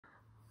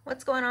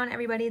What's going on,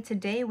 everybody?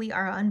 Today we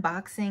are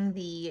unboxing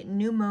the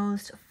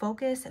Noomost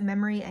Focus,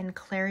 Memory, and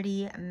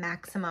Clarity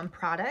Maximum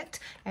product.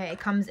 It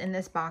comes in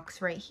this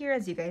box right here.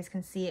 As you guys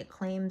can see, it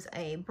claims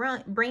a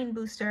brain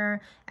booster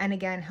and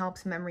again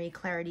helps memory,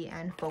 clarity,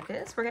 and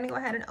focus. We're going to go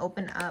ahead and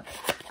open up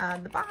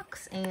the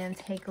box and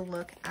take a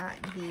look at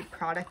the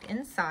product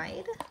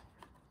inside.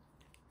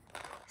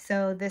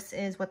 So this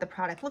is what the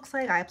product looks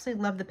like. I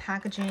absolutely love the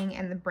packaging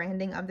and the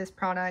branding of this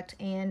product,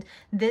 and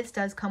this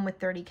does come with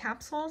 30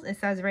 capsules. It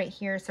says right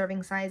here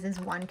serving size is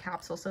 1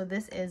 capsule, so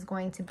this is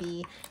going to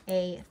be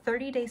a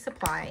 30-day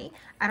supply.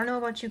 I don't know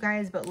about you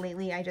guys, but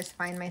lately I just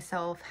find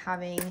myself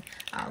having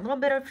a little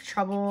bit of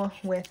trouble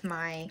with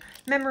my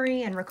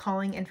memory and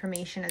recalling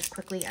information as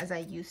quickly as I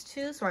used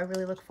to, so I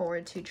really look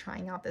forward to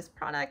trying out this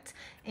product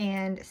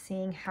and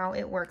seeing how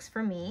it works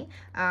for me.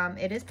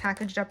 It is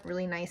packaged up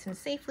really nice and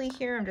safely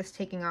here. I'm just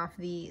taking off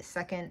the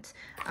second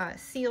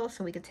seal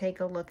so we could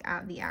take a look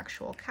at the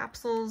actual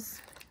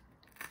capsules.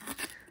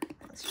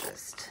 Let's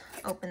just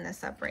open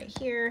this up right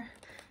here.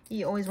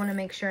 You always want to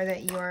make sure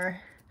that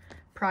your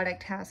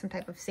product has some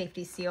type of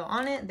safety seal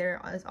on it. There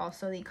is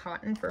also the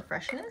cotton for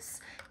freshness,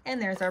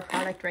 and there's our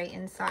product right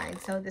inside.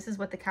 So this is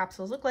what the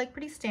capsules look like,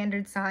 pretty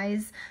standard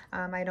size.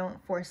 I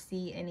don't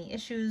foresee any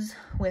issues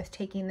with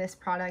taking this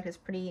product. It's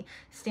pretty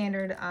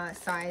standard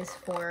size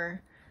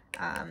for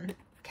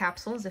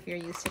capsules if you're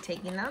used to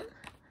taking them.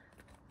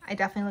 I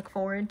definitely look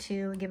forward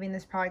to giving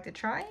this product a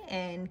try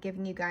and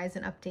giving you guys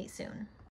an update soon.